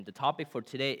The topic for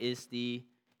today is the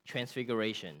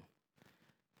Transfiguration.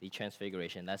 The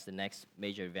Transfiguration. That's the next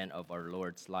major event of our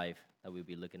Lord's life that we'll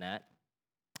be looking at.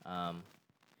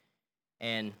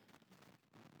 And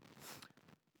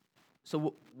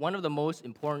so, one of the most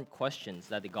important questions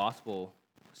that the gospel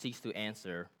seeks to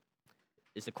answer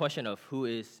is the question of who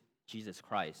is Jesus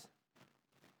Christ,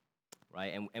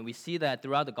 right? And we see that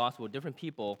throughout the gospel, different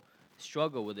people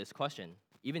struggle with this question.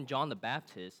 Even John the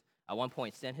Baptist, at one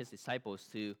point, sent his disciples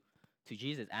to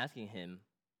Jesus, asking him,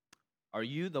 "Are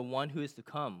you the one who is to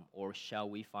come, or shall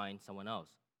we find someone else?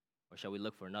 Or shall we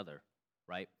look for another?"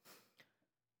 Right?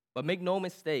 But make no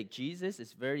mistake, Jesus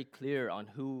is very clear on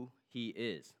who he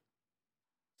is.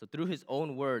 So through his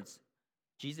own words,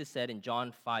 Jesus said in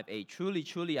John 5:8, "Truly,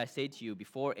 truly, I say to you,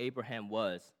 before Abraham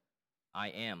was, I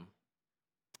am."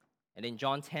 And in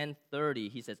John 10:30,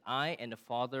 he says, "I and the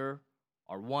Father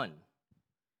are one.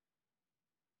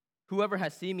 Whoever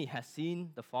has seen me has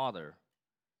seen the Father,"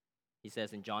 he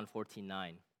says in John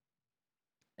 14:9.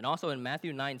 And also in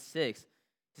Matthew 9:6,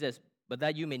 he says, "But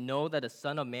that you may know that the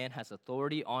Son of Man has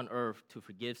authority on earth to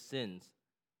forgive sins."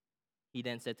 He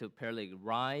then said to the paralytic,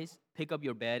 "Rise, pick up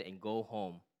your bed, and go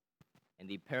home." And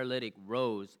the paralytic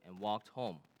rose and walked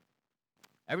home.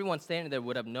 Everyone standing there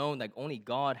would have known that only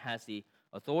God has the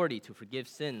authority to forgive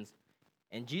sins,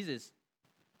 and Jesus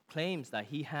claims that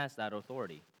he has that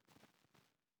authority.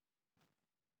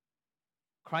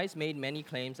 Christ made many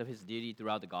claims of his deity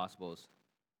throughout the Gospels.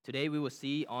 Today we will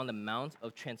see on the Mount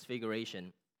of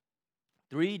Transfiguration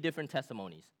 3 different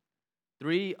testimonies,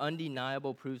 3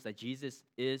 undeniable proofs that Jesus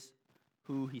is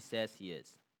who he says he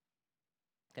is.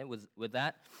 Okay, with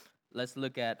that, let's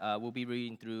look at, we'll be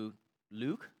reading through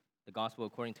Luke, the Gospel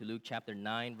according to Luke chapter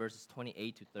 9, verses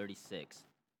 28 to 36.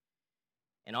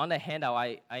 And on the handout,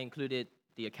 I included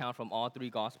the account from all 3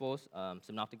 Gospels,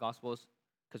 Synoptic Gospels,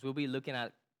 because we'll be looking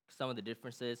at some of the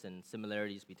differences and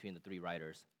similarities between the 3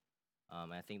 writers.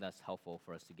 And I think that's helpful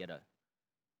for us to get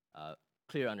a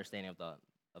clear understanding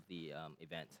of the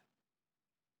event.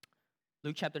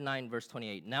 Luke chapter 9, verse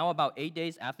 28. Now about 8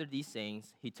 days after these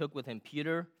sayings, he took with him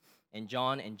Peter and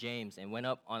John and James and went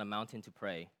up on a mountain to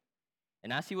pray.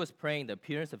 And as he was praying, the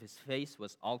appearance of his face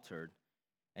was altered,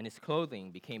 and his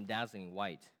clothing became dazzling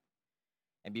white.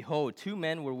 And behold, 2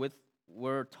 men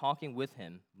were talking with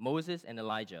him, Moses and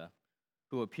Elijah,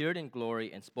 who appeared in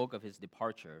glory and spoke of his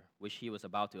departure, which he was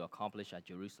about to accomplish at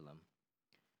Jerusalem.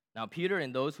 Now Peter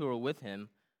and those who were with him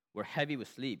were heavy with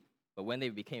sleep, but when they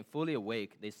became fully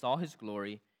awake, they saw his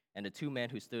glory and the 2 men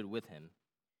who stood with him.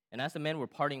 And as the men were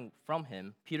parting from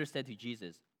him, Peter said to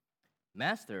Jesus,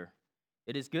 "Master,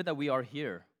 it is good that we are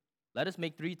here. Let us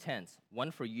make 3 tents,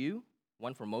 one for you,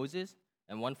 one for Moses,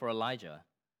 and one for Elijah,"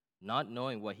 not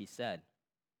knowing what he said.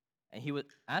 And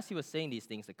as he was saying these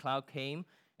things, the cloud came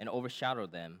and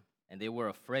overshadowed them, and they were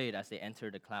afraid as they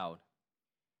entered the cloud.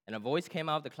 And a voice came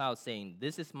out of the cloud saying,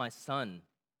 "This is my son,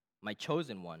 my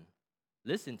chosen one.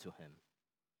 Listen to him."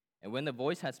 And when the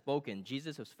voice had spoken,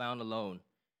 Jesus was found alone,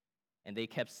 and they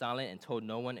kept silent and told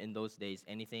no one in those days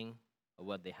anything of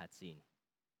what they had seen.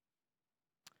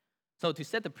 So to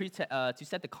set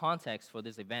the context for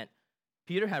this event,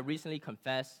 Peter had recently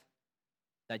confessed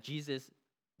that Jesus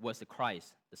was the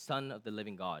Christ, the Son of the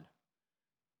living God.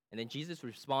 And then Jesus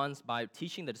responds by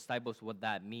teaching the disciples what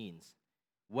that means,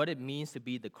 what it means to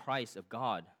be the Christ of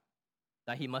God,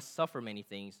 that he must suffer many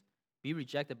things, be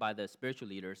rejected by the spiritual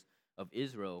leaders of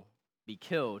Israel, be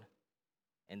killed,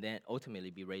 and then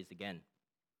ultimately be raised again.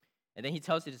 And then he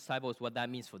tells the disciples what that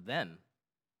means for them,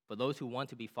 for those who want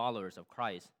to be followers of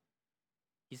Christ.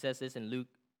 He says this in Luke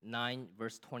 9,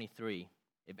 verse 23.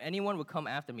 "If anyone would come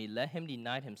after me, let him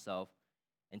deny himself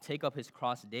and take up his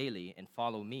cross daily and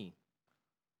follow me.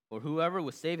 For whoever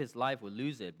will save his life will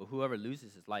lose it, but whoever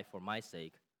loses his life for my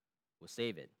sake will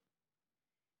save it."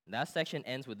 And that section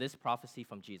ends with this prophecy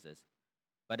from Jesus.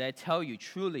 "But I tell you,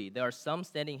 truly, there are some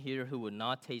standing here who will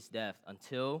not taste death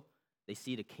until they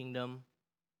see the kingdom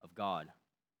of God."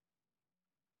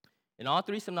 In all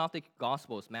 3 synoptic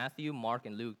gospels, Matthew, Mark,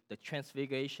 and Luke, the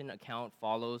transfiguration account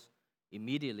follows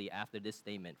immediately after this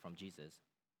statement from Jesus.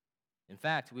 In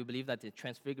fact, we believe that the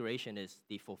transfiguration is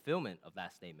the fulfillment of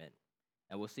that statement.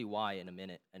 And we'll see why in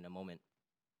a moment.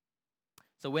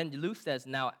 So when Luke says,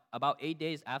 now about 8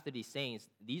 days after these sayings,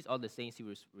 these are the sayings he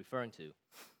was referring to.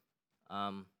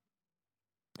 And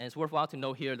it's worthwhile to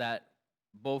note here that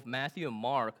both Matthew and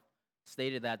Mark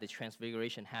stated that the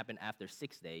transfiguration happened after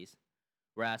 6 days,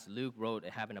 whereas Luke wrote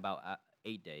it happened about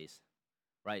 8 days,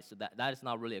 right? So that is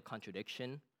not really a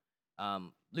contradiction.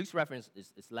 Luke's reference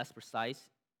is less precise.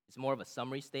 It's more of a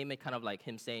summary statement, kind of like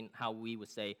him saying how we would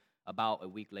say about a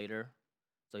week later.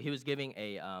 So he was giving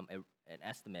an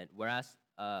estimate, whereas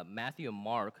Matthew and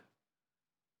Mark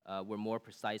were more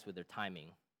precise with their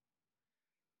timing.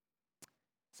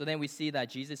 So then we see that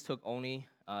Jesus took only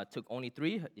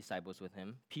three disciples with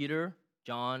him: Peter,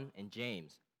 John, and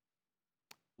James.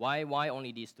 Why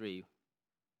only these three?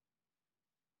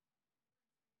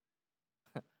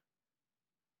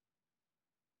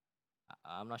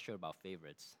 I'm not sure about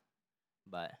favorites,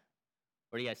 but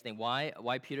what do you guys think?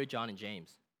 Why Peter, John, and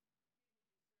James?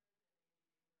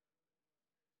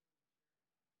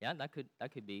 Yeah, that could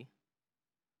be.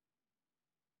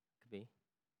 Could be.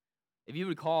 If you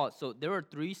recall, so there were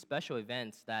three special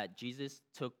events that Jesus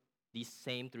took these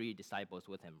same three disciples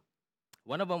with him.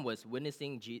 One of them was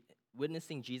witnessing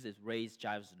Jesus raise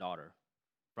Jairus' daughter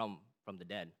from the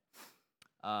dead.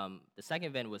 The second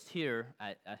event was here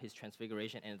at his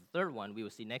transfiguration, and the third one we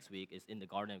will see next week is in the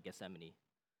Garden of Gethsemane.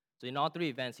 So in all three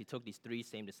events, he took these three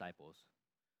same disciples.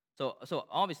 So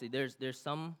obviously there's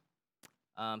some,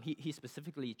 he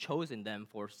specifically chosen them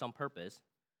for some purpose.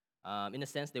 In a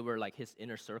sense, they were like his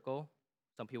inner circle,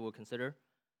 some people would consider.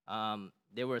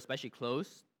 They were especially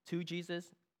close to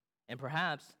Jesus, and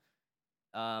perhaps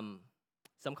some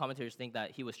commentators think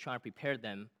that he was trying to prepare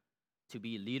them to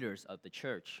be leaders of the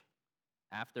church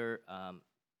after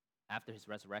his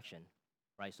resurrection,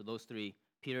 right? So those three,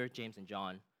 Peter, James, and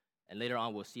John, and later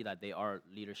on we'll see that they are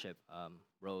leadership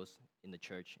roles in the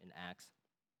church in Acts.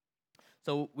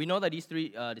 So we know that these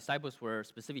three disciples were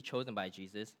specifically chosen by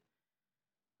Jesus.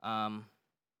 And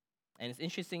it's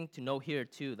interesting to know here,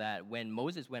 too, that when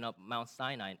Moses went up Mount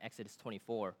Sinai in Exodus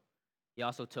 24, he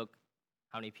also took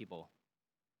how many people?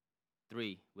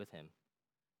 3 with him: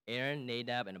 Aaron,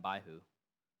 Nadab, and Abihu.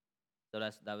 So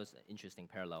that was an interesting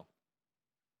parallel.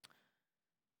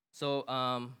 So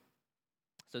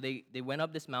they went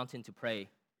up this mountain to pray.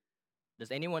 Does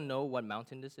anyone know what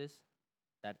mountain this is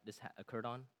that this occurred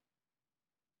on?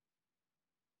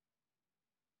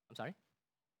 I'm sorry?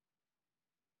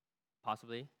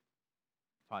 Possibly?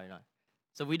 Probably not.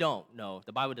 So we don't know.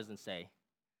 The Bible doesn't say,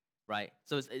 right?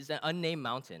 So it's an unnamed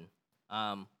mountain.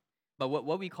 But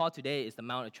what we call today is the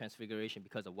Mount of Transfiguration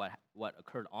because of what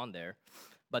occurred on there.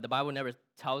 But the Bible never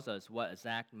tells us what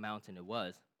exact mountain it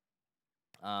was.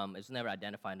 It's never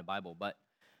identified in the Bible.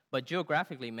 But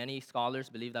geographically, many scholars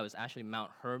believe that was actually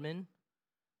Mount Hermon,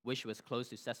 which was close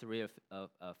to Caesarea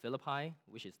of Philippi,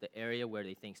 which is the area where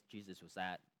they think Jesus was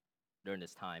at during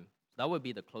this time. So that would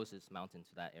be the closest mountain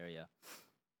to that area.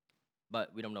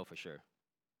 But we don't know for sure.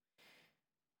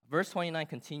 Verse 29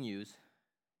 continues,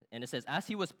 and it says, "As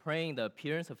he was praying, the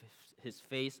appearance of his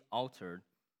face altered,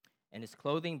 and his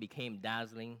clothing became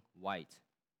dazzling white."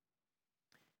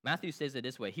 Matthew says it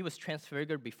this way: "He was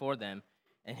transfigured before them,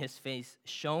 and his face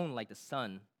shone like the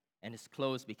sun, and his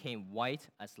clothes became white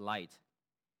as light."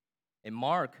 And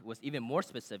Mark was even more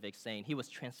specific, saying, "He was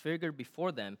transfigured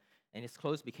before them, and his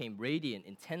clothes became radiant,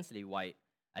 intensely white,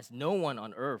 as no one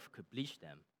on earth could bleach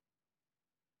them."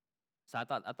 So I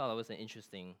thought that was an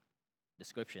interesting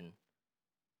description.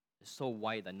 It's so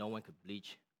white that no one could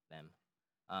bleach them.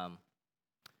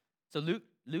 So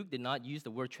Luke did not use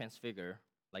the word transfigure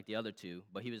like the other two,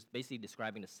 but he was basically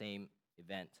describing the same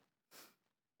event.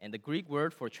 And the Greek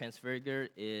word for transfigure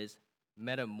is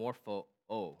metamorpho.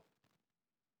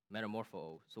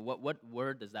 Metamorpho. So what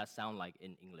word does that sound like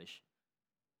in English?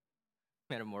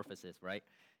 Metamorphosis, right?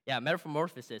 Yeah,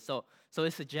 metamorphosis. So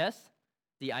it suggests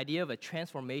the idea of a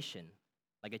transformation,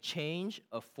 like a change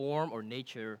of form or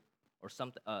nature or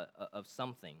of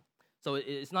something. So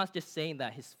it's not just saying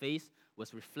that his face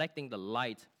was reflecting the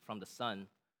light from the sun,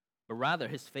 but rather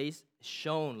his face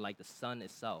shone like the sun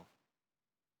itself.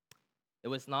 It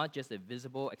was not just a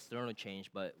visible external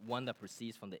change, but one that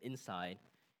proceeds from the inside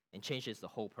and changes the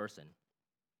whole person.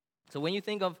 So when you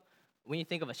think of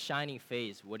a shining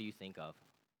face, what do you think of?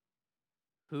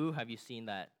 Who have you seen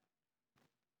that?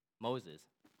 Moses,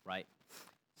 right?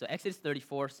 So Exodus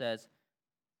 34 says,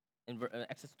 in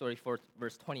Exodus 34,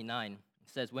 verse 29, it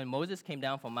says, "When Moses came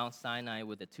down from Mount Sinai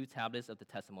with the 2 tablets of the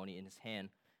testimony in his hand,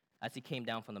 as he came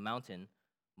down from the mountain,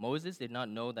 Moses did not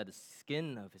know that the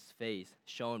skin of his face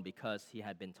shone because he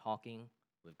had been talking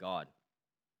with God."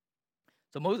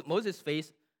 So Moses'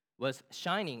 face was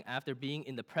shining after being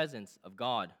in the presence of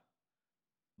God.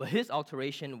 But his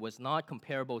alteration was not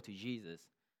comparable to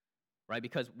Jesus, right?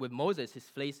 Because with Moses, his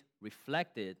face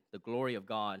reflected the glory of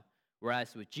God,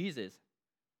 whereas with Jesus,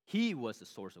 he was the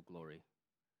source of glory,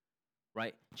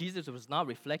 right? Jesus was not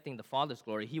reflecting the Father's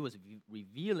glory. He was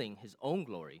revealing his own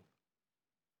glory.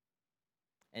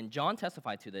 And John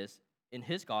testified to this in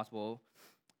his gospel.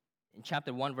 In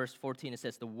chapter 1, verse 14, it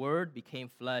says, "The Word became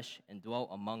flesh and dwelt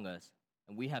among us,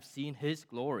 and we have seen his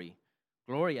glory,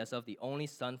 glory as of the only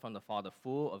Son from the Father,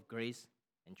 full of grace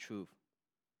and truth."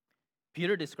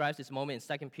 Peter describes this moment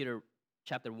in 2 Peter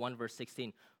chapter 1, verse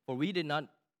 16. For we did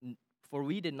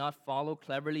not follow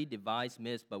cleverly devised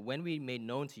myths, but when we made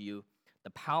known to you the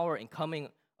power and coming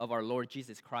of our Lord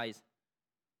Jesus Christ,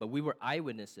 but we were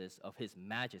eyewitnesses of his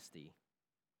majesty.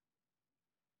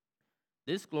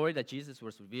 This glory that Jesus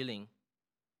was revealing,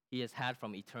 he has had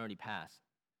from eternity past.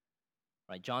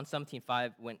 Right? John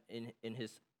 17:5, when in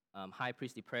his high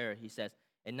priestly prayer, he says,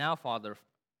 "And now, Father,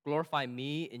 glorify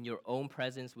me in your own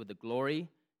presence with the glory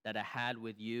that I had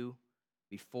with you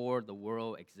before the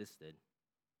world existed."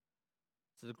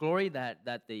 So the glory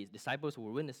that the disciples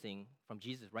were witnessing from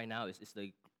Jesus right now is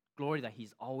the glory that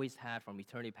he's always had from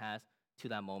eternity past to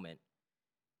that moment.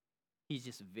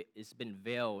 It's been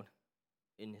veiled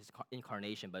in his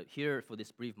incarnation, but here for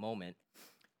this brief moment,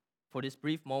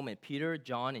 Peter,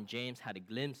 John, and James had a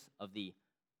glimpse of the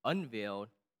unveiled,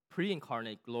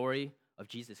 pre-incarnate glory of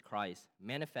Jesus Christ,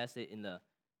 manifested in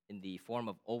the form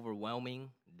of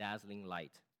overwhelming, dazzling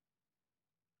light.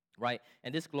 Right?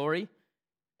 And this glory,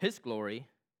 his glory,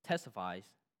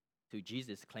 testifies to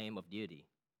Jesus' claim of deity.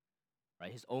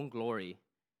 Right? His own glory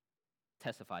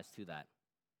testifies to that.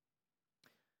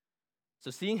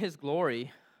 So seeing his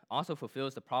glory also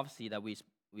fulfills the prophecy that we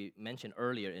mentioned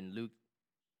earlier in Luke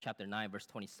chapter 9, verse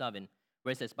 27,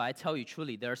 where it says, "But I tell you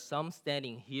truly, there are some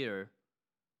standing here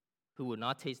who will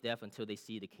not taste death until they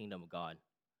see the kingdom of God."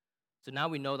 So now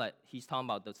we know that he's talking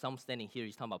about the some standing here,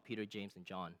 he's talking about Peter, James, and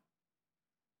John,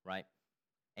 right?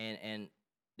 And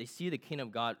they see the kingdom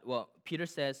of God. Well, Peter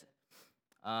says,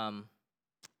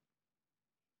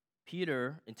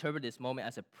 Peter interpreted this moment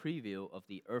as a preview of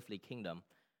the earthly kingdom,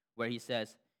 where he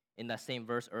says in that same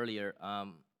verse earlier,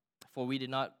 "For we did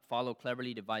not follow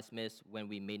cleverly devised myths when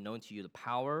we made known to you the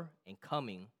power and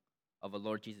coming of our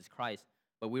Lord Jesus Christ,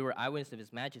 but we were eyewitnesses of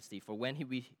his majesty. For when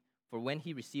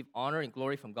he received honor and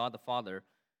glory from God the Father,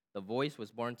 the voice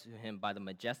was borne to him by the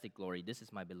majestic glory, 'This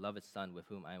is my beloved Son, with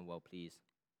whom I am well pleased.'"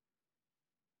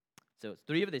 So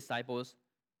 3 of the disciples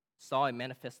saw a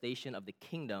manifestation of the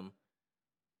kingdom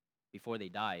before they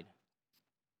died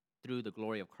through the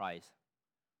glory of Christ,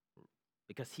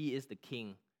 because he is the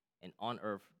king, and on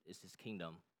earth is his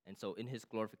kingdom. And so in his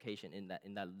glorification, in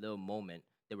that little moment,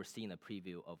 they were seeing a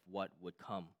preview of what would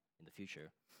come in the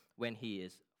future when he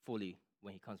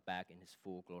comes back in his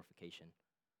full glorification.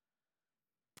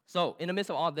 So in the midst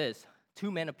of all this,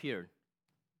 2 men appeared,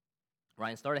 right,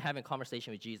 and started having a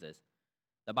conversation with Jesus.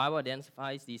 The Bible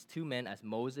identifies these 2 men as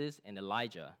Moses and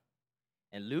Elijah.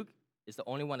 And Luke is the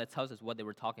only one that tells us what they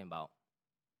were talking about.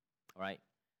 All right?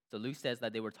 So Luke says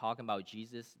that they were talking about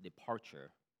Jesus'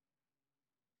 departure.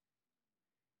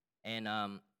 And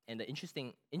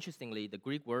interestingly, the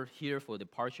Greek word here for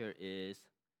departure is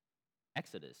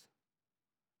exodus.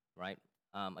 Right?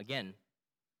 Again,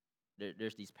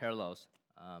 there's these parallels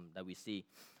that we see.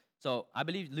 So I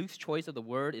believe Luke's choice of the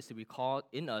word is to recall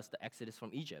in us the exodus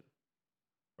from Egypt.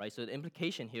 Right? So the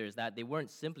implication here is that they weren't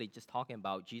simply just talking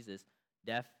about Jesus'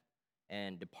 death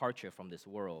and departure from this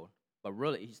world, but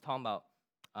really he's talking about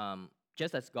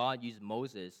just as God used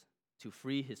Moses to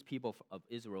free his people of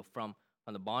Israel from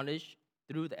the bondage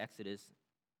through the exodus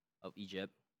of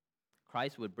Egypt,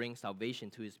 Christ would bring salvation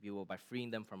to his people by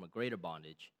freeing them from a greater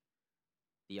bondage,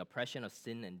 the oppression of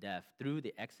sin and death, through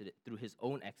his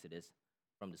own exodus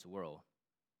from this world.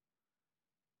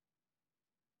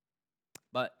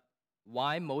 But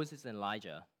why Moses and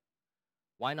Elijah?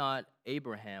 Why not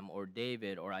Abraham or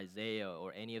David or Isaiah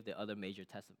or any of the other major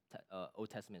Old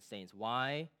Testament saints?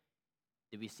 Why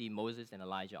did we see Moses and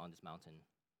Elijah on this mountain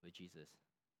with Jesus?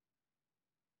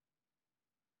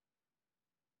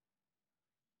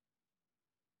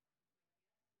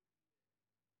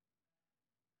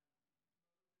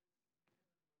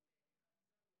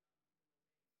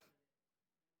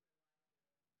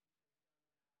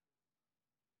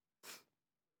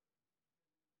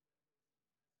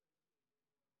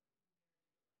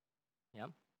 Yeah.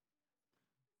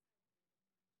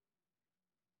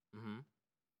 Mm-hmm.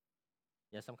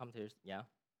 Yeah, some commentators, yeah,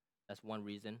 that's one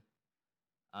reason.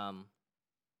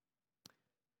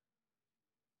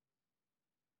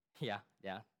 Yeah,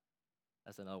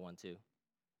 that's another one too.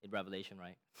 In Revelation,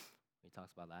 right? He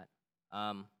talks about that.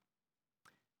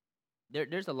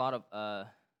 There's a lot of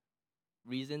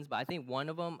reasons, but I think one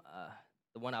of them,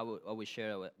 the one I would always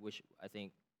share, which I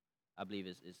believe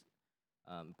is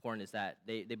important, is that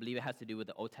they believe it has to do with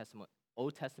the Old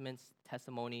Testament's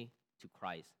testimony to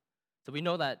Christ. So we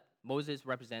know that Moses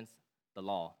represents the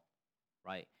law,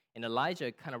 right? And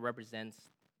Elijah kind of represents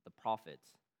the prophets.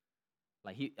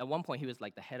 Like at one point he was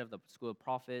like the head of the school of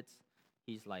prophets.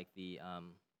 He's like the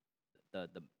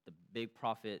big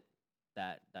prophet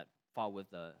that fought with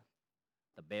the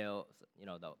the Baal,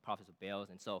 the prophets of Baals.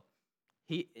 And so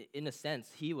he, in a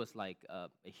sense, he was like a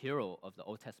hero of the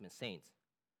Old Testament saints,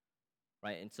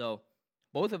 right? And so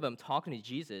both of them talking to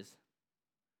Jesus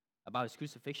about his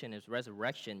crucifixion and his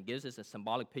resurrection gives us a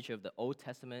symbolic picture of the Old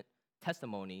Testament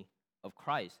testimony of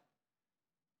Christ.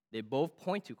 They both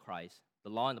point to Christ. The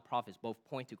law and the prophets both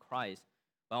point to Christ.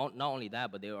 But not only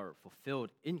that, but they are fulfilled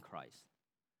in Christ,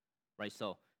 right?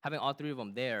 So having all three of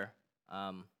them there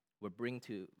will bring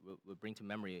to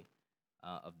memory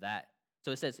of that.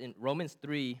 So it says in Romans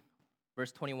 3,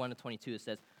 verse 21 to 22, it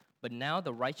says, "But now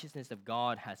the righteousness of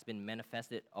God has been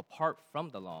manifested apart from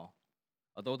the law.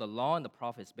 Although the law and the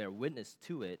prophets bear witness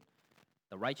to it,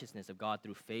 the righteousness of God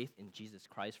through faith in Jesus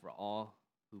Christ for all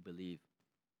who believe."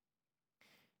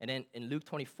 And then in Luke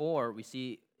 24, we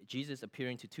see Jesus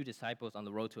appearing to two disciples on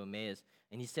the road to Emmaus,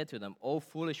 and he said to them, "O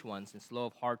foolish ones and slow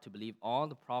of heart to believe all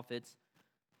that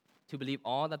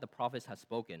the prophets have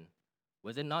spoken.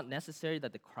 Was it not necessary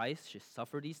that the Christ should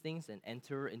suffer these things and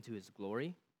enter into his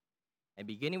glory?" And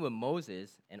beginning with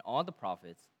Moses and all the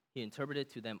prophets, he interpreted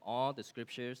to them all the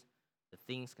scriptures, the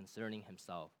things concerning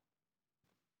himself.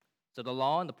 So the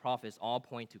law and the prophets all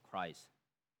point to Christ,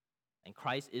 and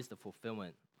Christ is the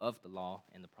fulfillment of the law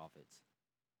and the prophets.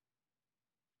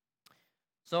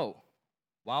 So,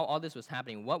 while all this was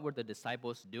happening, what were the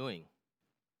disciples doing?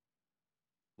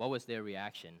 What was their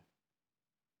reaction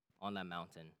on that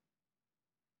mountain?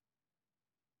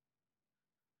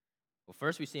 Well,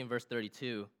 first we see in verse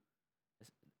 32,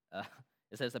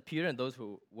 it says that Peter and those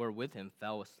who were with him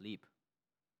fell asleep.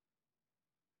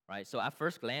 Right? So at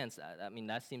first glance,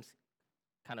 that seems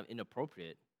kind of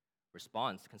inappropriate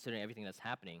response considering everything that's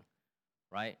happening,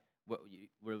 right?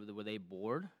 Were they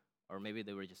bored? Or maybe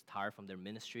they were just tired from their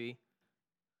ministry?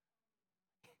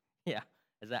 Yeah,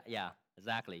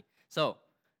 exactly. So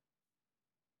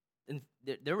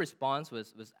their response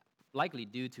was likely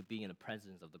due to being in the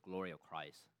presence of the glory of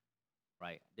Christ,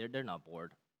 right? They're not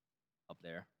bored up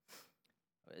there.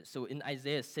 So in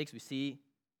Isaiah 6, we see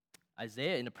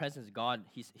Isaiah in the presence of God,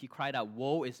 he cried out,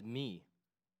 "Woe is me."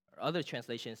 Or other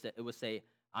translations, that it would say,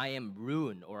 "I am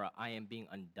ruined," or "I am being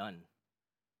undone."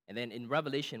 And then in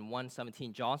Revelation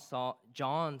 1:17,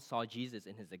 John saw Jesus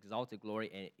in his exalted glory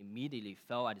and immediately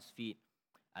fell at his feet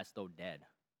as though dead.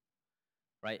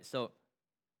 Right? So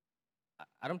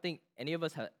I don't think any of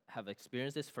us have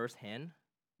experienced this firsthand,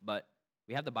 but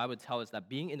we have the Bible tell us that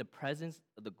being in the presence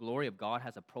of the glory of God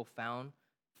has a profound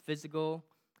physical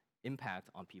impact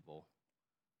on people.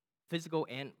 Physical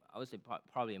and, I would say,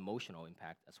 probably emotional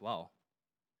impact as well.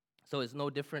 So it's no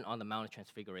different on the Mount of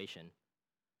Transfiguration.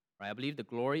 Right? I believe the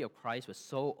glory of Christ was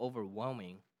so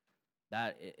overwhelming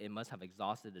that it must have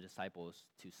exhausted the disciples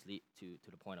to sleep, to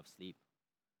the point of sleep.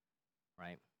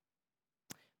 Right?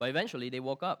 But eventually they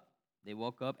woke up. They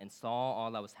woke up and saw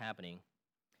all that was happening.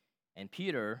 And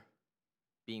Peter,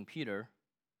 being Peter,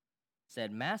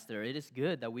 said, "Master, it is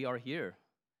good that we are here.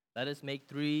 Let us make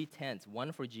 3 tents,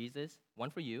 one for Jesus, one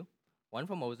for you, one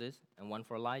for Moses, and one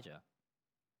for Elijah."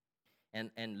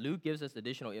 And Luke gives us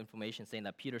additional information saying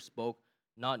that Peter spoke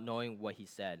not knowing what he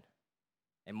said.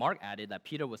 And Mark added that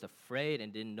Peter was afraid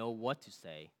and didn't know what to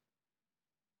say.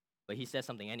 But he said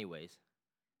something anyways,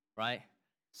 right?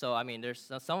 So, there's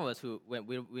some of us who, when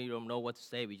we don't know what to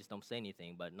say, we just don't say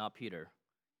anything, but not Peter.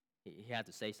 He had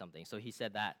to say something, so he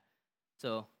said that.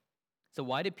 So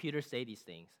why did Peter say these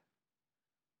things?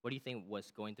 What do you think was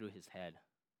going through his head?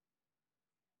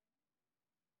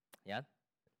 Yeah?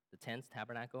 The tents,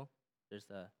 tabernacle? There's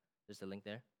the link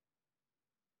there.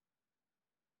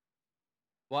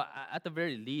 Well, at the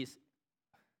very least,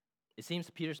 it seems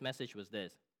Peter's message was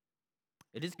this: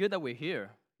 it is good that we're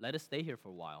here. Let us stay here for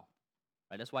a while.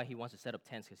 Right? That's why he wants to set up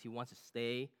tents, because he wants to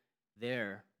stay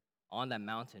there on that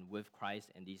mountain with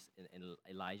Christ and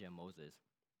Elijah and Moses.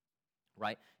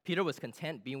 Right? Peter was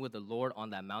content being with the Lord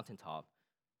on that mountaintop,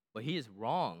 but he is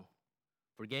wrong,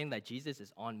 forgetting that Jesus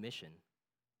is on mission.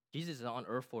 Jesus is on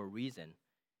earth for a reason.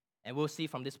 And we'll see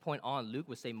from this point on, Luke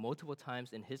will say multiple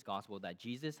times in his gospel that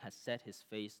Jesus has set his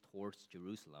face towards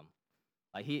Jerusalem.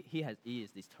 Like he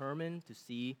is determined to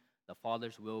see the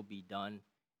Father's will be done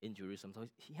in Jerusalem. So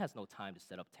he has no time to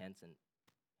set up tents and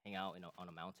hang out on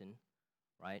a mountain,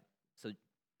 right? So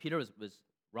Peter was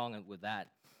wrong with that.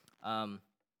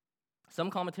 Some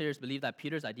commentators believe that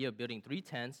Peter's idea of building 3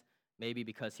 tents may be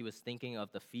because he was thinking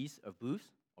of the Feast of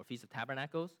Booths, or Feast of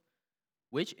Tabernacles,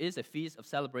 which is a feast of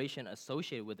celebration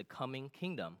associated with the coming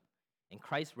kingdom and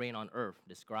Christ's reign on earth,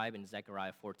 described in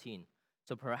Zechariah 14.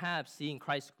 So perhaps seeing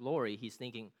Christ's glory, he's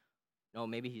thinking, no,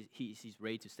 maybe he's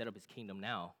ready to set up his kingdom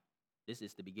now. This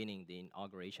is the beginning, the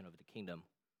inauguration of the kingdom.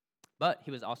 But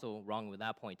he was also wrong with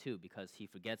that point too, because he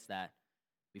forgets that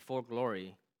before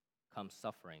glory comes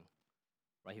suffering.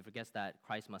 Right? He forgets that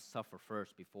Christ must suffer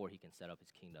first before he can set up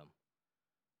his kingdom.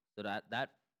 So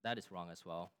that is wrong as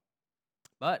well.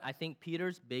 But I think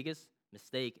Peter's biggest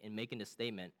mistake in making this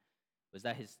statement was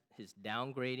that his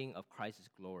downgrading of Christ's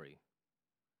glory.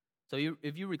 So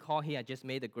if you recall, he had just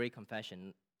made the great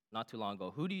confession not too long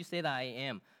ago. Who do you say that I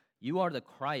am? You are the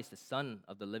Christ, the Son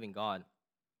of the living God.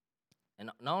 And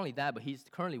not only that, but he's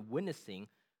currently witnessing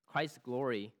Christ's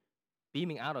glory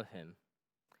beaming out of him.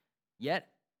 Yet,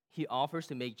 he offers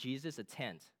to make Jesus a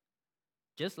tent,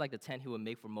 just like the tent he would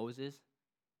make for Moses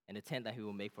and the tent that he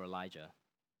will make for Elijah.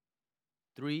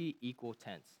 3 equal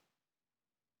tents.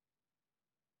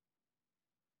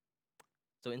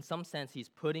 So in some sense, he's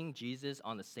putting Jesus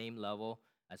on the same level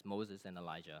as Moses and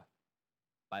Elijah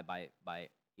by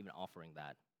even offering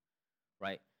that,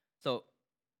 right? So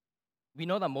we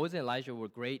know that Moses and Elijah were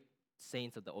great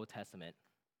saints of the Old Testament.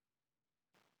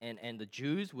 And the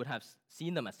Jews would have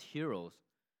seen them as heroes,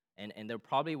 and there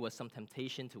probably was some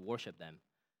temptation to worship them.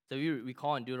 So you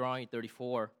recall in Deuteronomy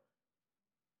 34,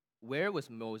 where was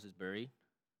Moses buried?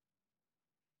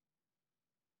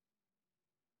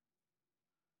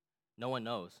 No one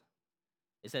knows.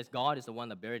 It says God is the one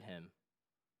that buried him.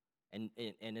 And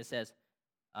it says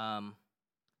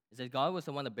God was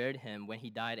the one that buried him when he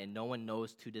died, and no one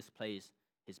knows to this place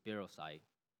his burial site.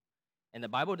 And the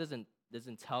Bible doesn't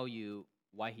tell you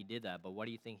why he did that, but why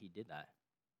do you think he did that?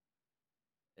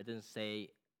 It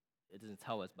doesn't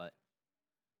tell us, but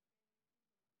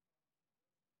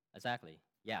exactly,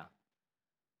 yeah.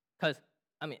 Because,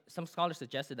 some scholars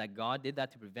suggested that God did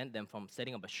that to prevent them from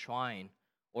setting up a shrine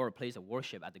or a place of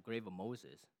worship at the grave of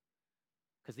Moses.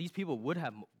 Because these people would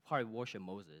have probably worshiped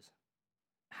Moses,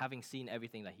 having seen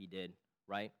everything that he did,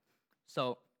 right?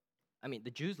 So, the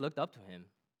Jews looked up to him.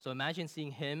 So imagine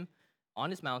seeing him on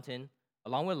this mountain,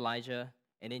 along with Elijah,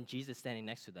 and then Jesus standing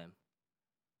next to them.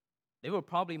 They would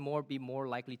probably be more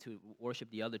likely to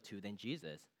worship the other two than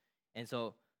Jesus. And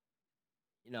so,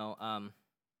 so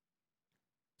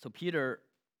Peter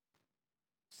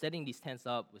setting these tents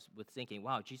up was thinking,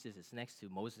 wow, Jesus is next to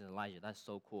Moses and Elijah. That's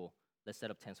so cool. Let's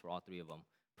set up tents for all 3 of them,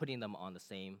 putting them on the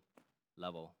same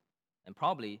level. And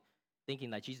probably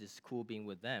thinking that Jesus is cool being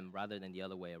with them rather than the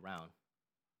other way around,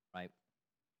 right?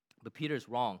 But Peter's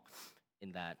wrong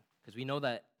in that, because we know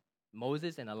that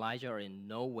Moses and Elijah are in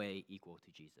no way equal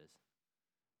to Jesus,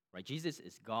 right? Jesus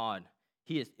is God.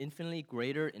 He is infinitely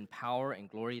greater in power and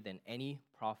glory than any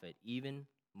prophet, even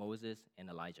Moses and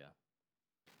Elijah.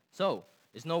 So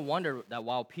it's no wonder that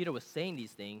while Peter was saying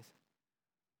these things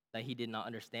that he did not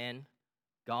understand,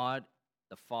 God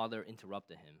the Father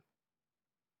interrupted him.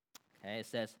 Okay, it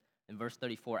says in verse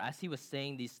 34, as he was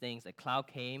saying these things, a cloud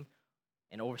came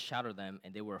and overshadowed them,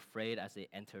 and they were afraid as they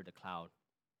entered the cloud.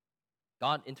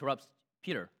 God interrupts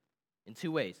Peter in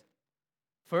 2 ways.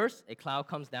 First, a cloud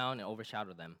comes down and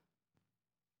overshadows them.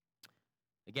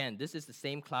 Again, this is the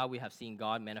same cloud we have seen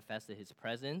God manifested his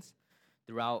presence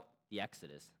throughout the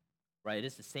Exodus, right? It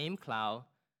is the same cloud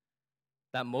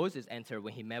that Moses entered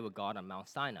when he met with God on Mount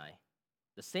Sinai.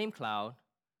 The same cloud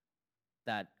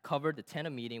that covered the tent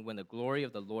of meeting when the glory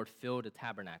of the Lord filled the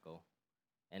tabernacle.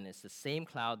 And it's the same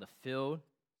cloud that filled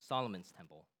Solomon's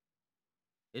temple.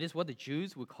 It is what the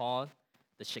Jews would call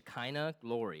the Shekinah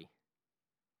glory,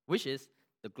 which is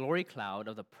the glory cloud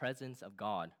of the presence of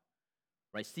God.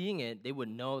 Right? Seeing it, they would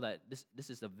know that this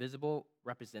is a visible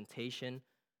representation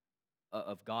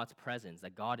of God's presence,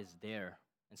 that God is there.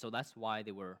 And so that's why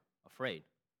they were afraid.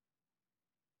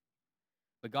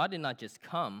 But God did not just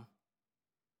come,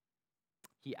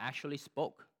 he actually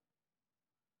spoke.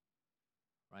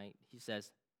 Right? He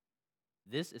says,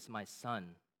 "This is my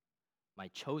son, my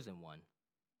chosen one.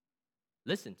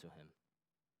 Listen to him."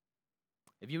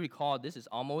 If you recall, this is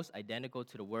almost identical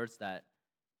to the words that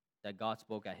God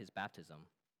spoke at his baptism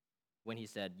when he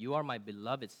said, "You are my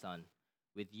beloved son.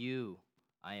 With you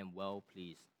I am well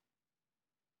pleased."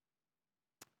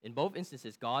 In both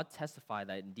instances, God testified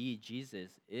that indeed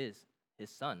Jesus is his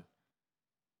son.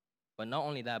 But not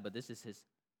only that, but this is his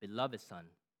beloved son,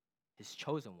 his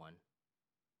chosen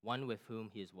one with whom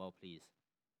he is well pleased.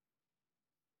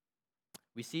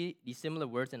 We see these similar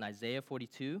words in Isaiah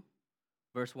 42,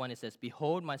 verse 1. It says,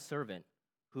 "Behold my servant,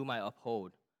 whom I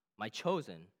uphold, my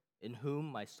chosen, in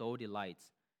whom my soul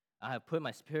delights. I have put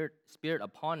my spirit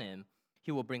upon him.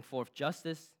 He will bring forth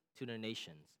justice to the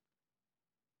nations."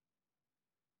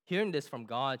 Hearing this from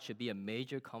God should be a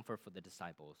major comfort for the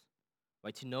disciples,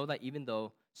 right? To know that even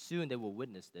though soon they will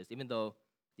witness this, even though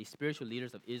the spiritual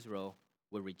leaders of Israel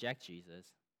will reject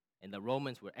Jesus and the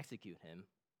Romans will execute him,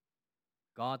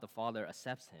 God the Father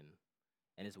accepts him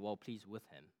and is well pleased with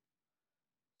him.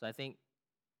 So I think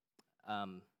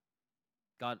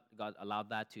God allowed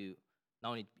that to not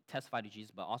only testify to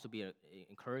Jesus, but also be an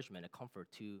encouragement, a comfort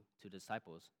to the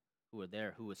disciples who were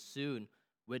there, who would soon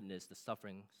witness the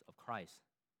sufferings of Christ.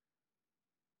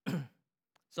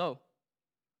 So,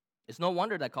 it's no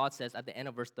wonder that God says at the end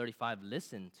of verse 35,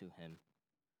 listen to him.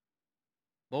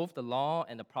 Both the law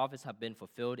and the prophets have been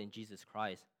fulfilled in Jesus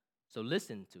Christ. So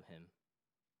listen to him.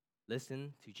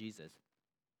 Listen to Jesus.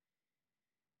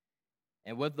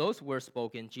 And with those words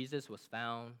spoken, Jesus was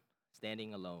found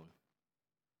standing alone.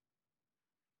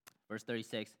 Verse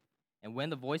 36, and when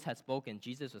the voice had spoken,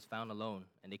 Jesus was found alone,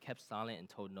 and they kept silent and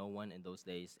told no one in those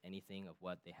days anything of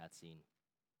what they had seen.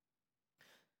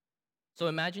 So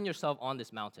imagine yourself on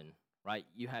this mountain, right?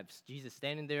 You have Jesus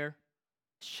standing there,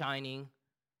 shining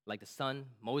like the sun.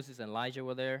 Moses and Elijah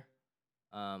were there.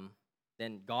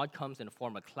 Then God comes in the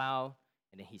form of a cloud,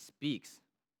 and then he speaks,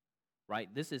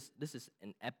 right? This is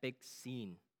an epic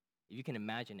scene. If you can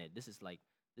imagine it, this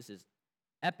is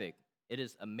epic. It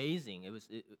is amazing.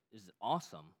 It is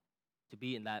awesome to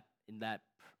be in that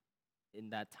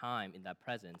time, in that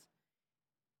presence.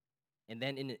 And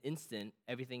then in an instant,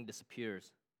 everything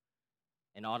disappears,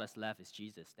 and all that's left is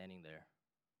Jesus standing there,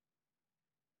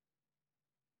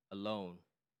 alone.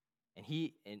 And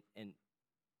he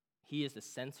is the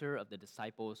center of the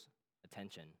disciples'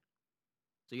 attention.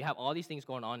 So you have all these things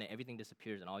going on, and everything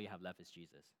disappears, and all you have left is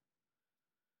Jesus.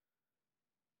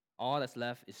 All that's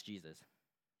left is Jesus.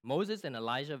 Moses and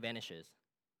Elijah vanishes,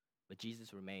 but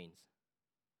Jesus remains.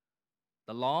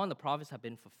 The law and the prophets have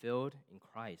been fulfilled in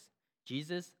Christ.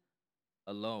 Jesus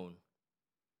alone.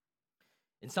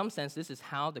 In some sense, this is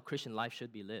how the Christian life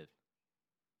should be lived.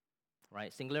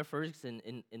 Right? Sinclair Ferguson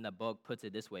in the book puts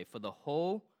it this way: for the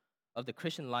whole of the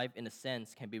Christian life, in a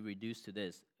sense, can be reduced to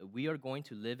this. If we are going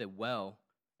to live it well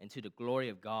and to the glory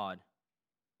of God,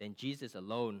 then Jesus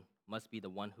alone must be the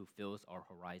one who fills our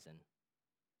horizon.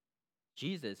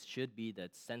 Jesus should be the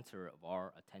center of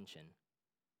our attention.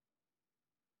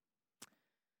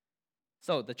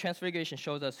 So the Transfiguration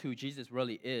shows us who Jesus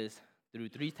really is through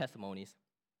three testimonies: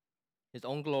 his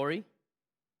own glory,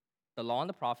 the law and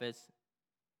the prophets,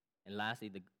 and lastly,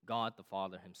 the God the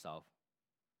Father himself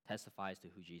testifies to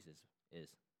who Jesus is.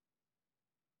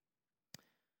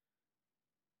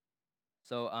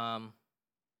 So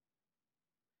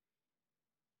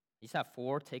you just have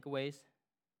four takeaways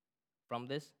from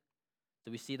this.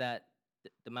 So we see that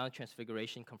the Mount of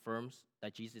Transfiguration confirms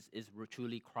that Jesus is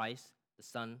truly Christ, the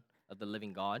Son of the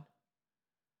living God.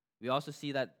 We also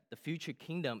see that the future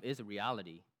kingdom is a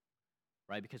reality,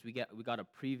 right? Because we got a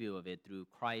preview of it through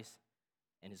Christ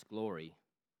and his glory.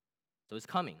 So it's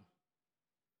coming.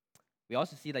 We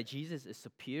also see that Jesus is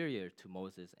superior to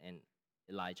Moses and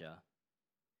Elijah,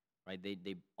 right?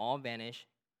 They all vanish.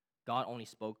 God only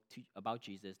spoke about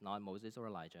Jesus, not Moses or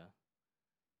Elijah.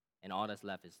 And all that's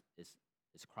left is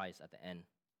Christ at the end.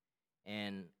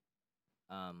 And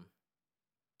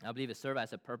I believe it served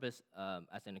as a purpose,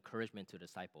 as an encouragement to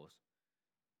disciples.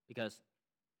 Because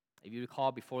if you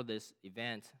recall, before this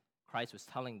event, Christ was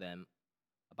telling them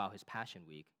about his Passion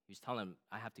Week. He was telling them,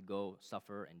 I have to go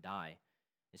suffer and die.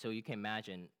 And so you can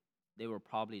imagine they were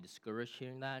probably discouraged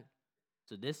hearing that.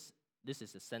 So this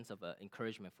is a sense of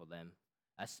encouragement for them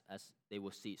as they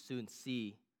will soon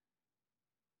see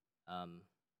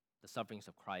the sufferings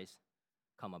of Christ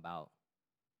come about.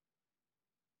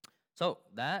 So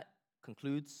that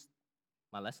concludes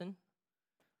my lesson.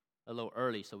 A little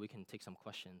early, so we can take some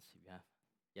questions if you have.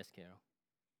 Yes, Carol.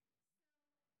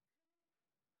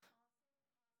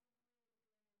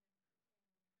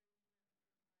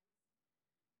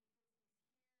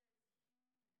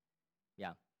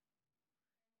 Yeah.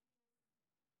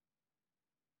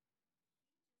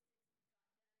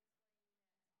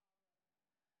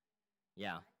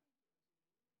 Yeah.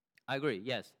 I agree.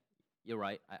 Yes, you're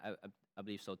right. I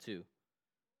believe so too.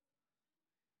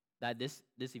 That this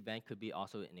event could be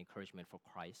also an encouragement for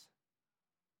Christ.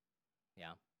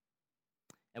 Yeah.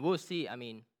 And we'll see. I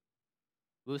mean,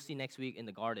 we'll see next week in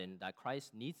the garden that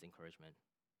Christ needs encouragement,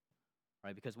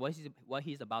 right? Because what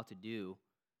he's about to do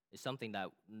is something that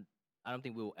I don't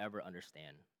think we will ever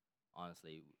understand.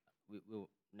 Honestly, we will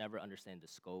never understand the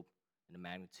scope and the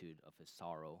magnitude of his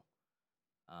sorrow.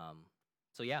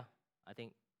 So yeah, I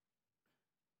think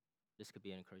this could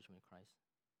be an encouragement of Christ.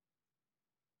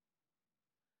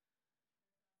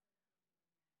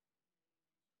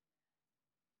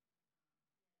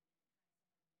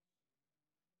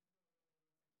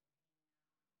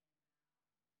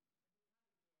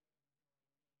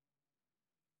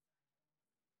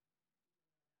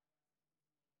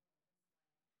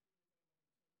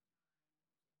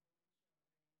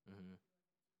 Hmm.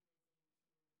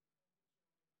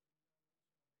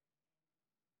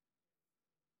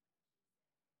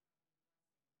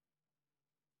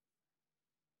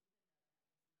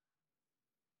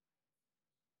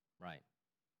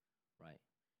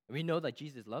 We know that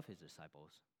Jesus loved his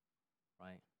disciples,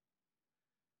 right?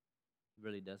 He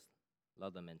really does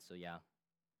love them. And so, yeah,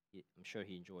 I'm sure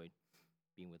he enjoyed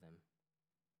being with them.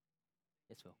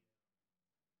 Yes, Phil.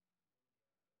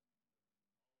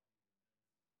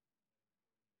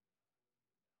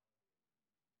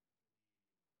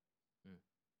 Mm,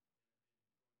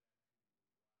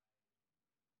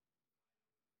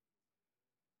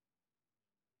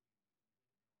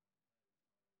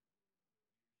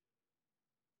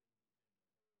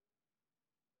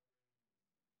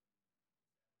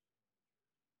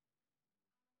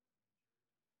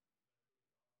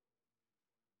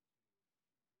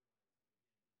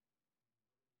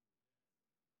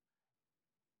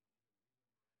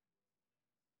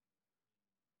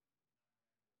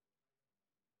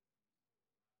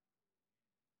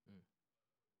 mm,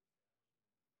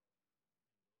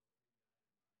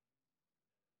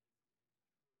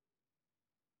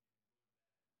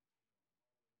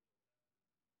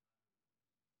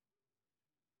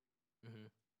 mm-hmm.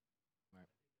 Right.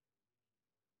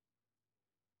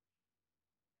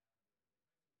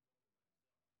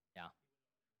 Yeah.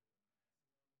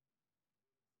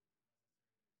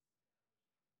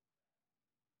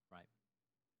 Right.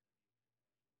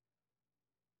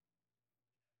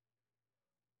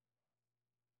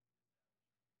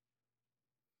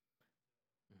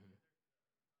 Mm-hmm.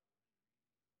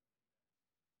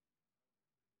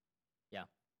 Yeah.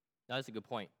 No, that's a good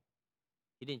point.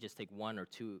 He didn't just take one or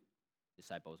two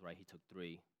disciples, right? He took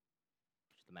three,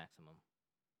 which is the maximum,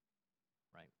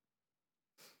 right?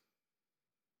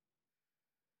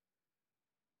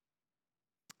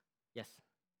 Yes,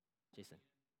 Jason.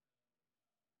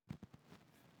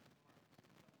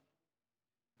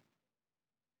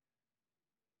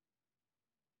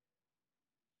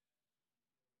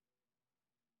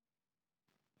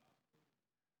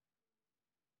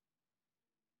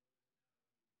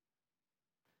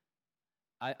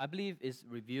 I believe it's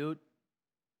revealed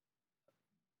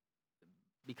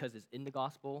because it's in the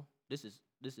gospel. This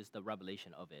is the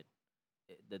revelation of it,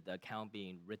 the account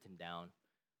being written down.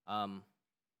 Um,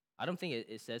 I don't think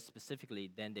it says specifically.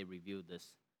 Then they revealed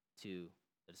this to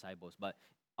the disciples, but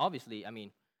obviously, I mean,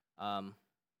 um,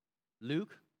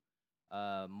 Luke,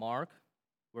 Mark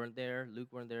weren't there. Luke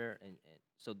weren't there, and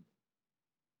so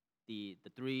the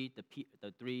three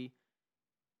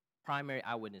primary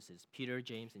eyewitnesses, Peter,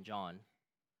 James, and John,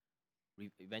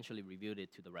 eventually revealed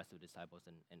it to the rest of the disciples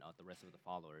and the rest of the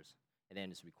followers, and then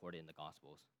it's recorded in the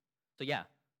Gospels. So yeah,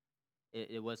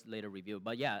 it was later revealed.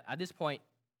 But yeah, at this point,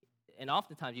 and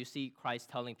oftentimes you see Christ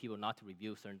telling people not to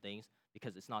reveal certain things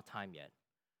because it's not time yet,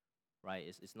 right?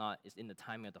 It's not. It's in the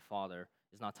timing of the Father.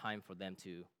 It's not time for them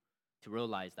to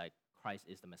realize that Christ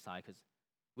is the Messiah. Because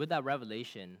with that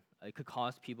revelation, it could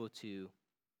cause people to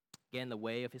get in the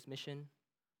way of his mission,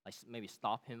 like maybe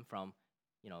stop him from,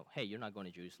 hey, you're not going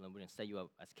to Jerusalem. We're going to set you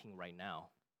up as king right now.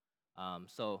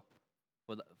 So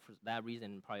for that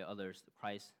reason, probably others,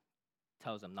 Christ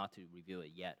tells them not to reveal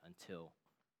it yet until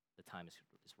the time is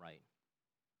right.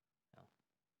 Yeah.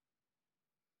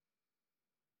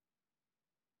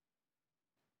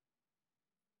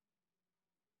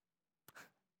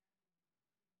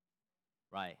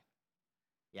 Right.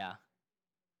 Yeah.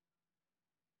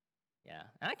 Yeah.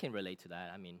 And I can relate to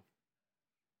that. I mean,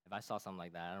 if I saw something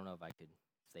like that, I don't know if I could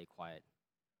stay quiet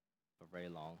for very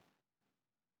long.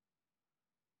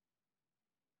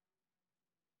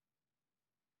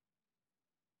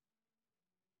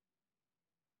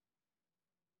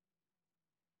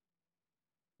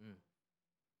 Mm.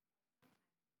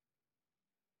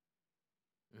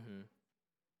 Mm-hmm.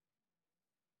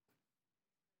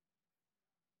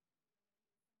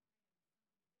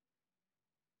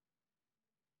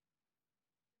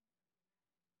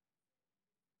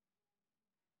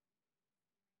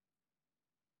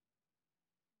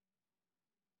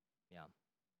 Yeah.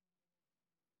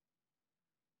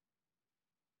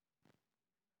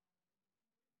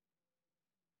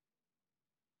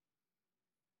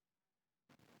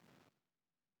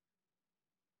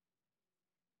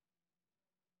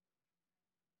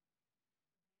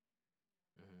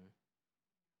 Mm-hmm.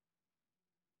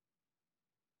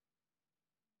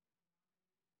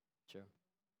 Sure.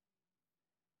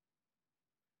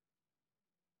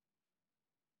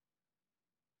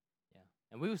 Yeah.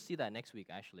 And we will see that next week,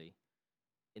 actually.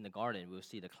 In the garden, we'll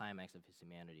see the climax of his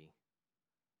humanity,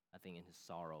 I think, in his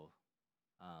sorrow.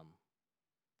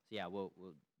 So yeah, we'll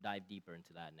dive deeper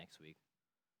into that next week.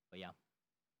 But yeah,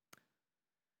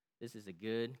 this is a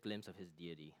good glimpse of his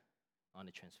deity on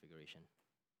the transfiguration.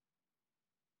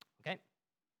 Okay,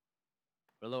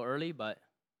 we're a little early, but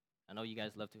I know you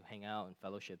guys love to hang out and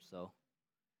fellowship. So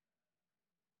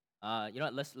you know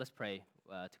what? Let's pray.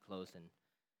 to close, and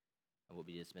we'll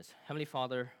be dismissed. Heavenly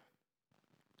Father,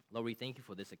 Lord, we thank you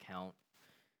for this account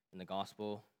in the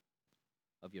gospel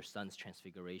of your Son's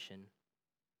transfiguration.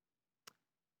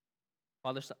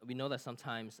 Father, we know that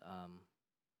sometimes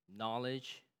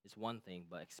knowledge is one thing,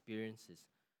 but experience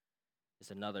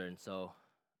is another. And so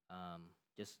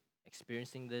just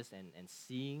experiencing this and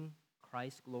seeing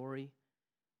Christ's glory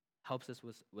helps us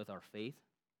with our faith.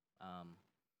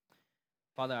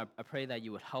 Father, I pray that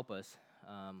you would help us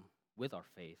with our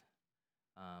faith,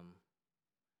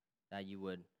 that you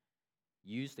would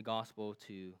use the gospel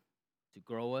to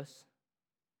grow us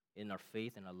in our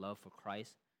faith and our love for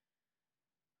Christ.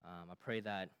 I pray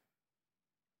that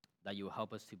you will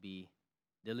help us to be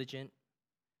diligent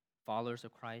followers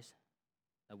of Christ,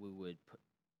 that we would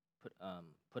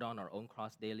put on our own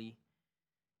cross daily,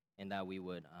 and that we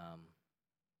would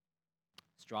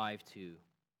strive to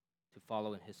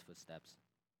follow in his footsteps.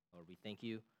 Lord, we thank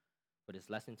you for this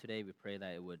lesson today. We pray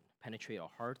that it would penetrate our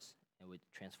hearts and would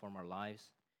transform our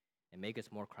lives and make us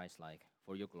more Christ-like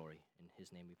for your glory. In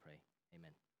his name we pray.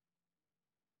 Amen.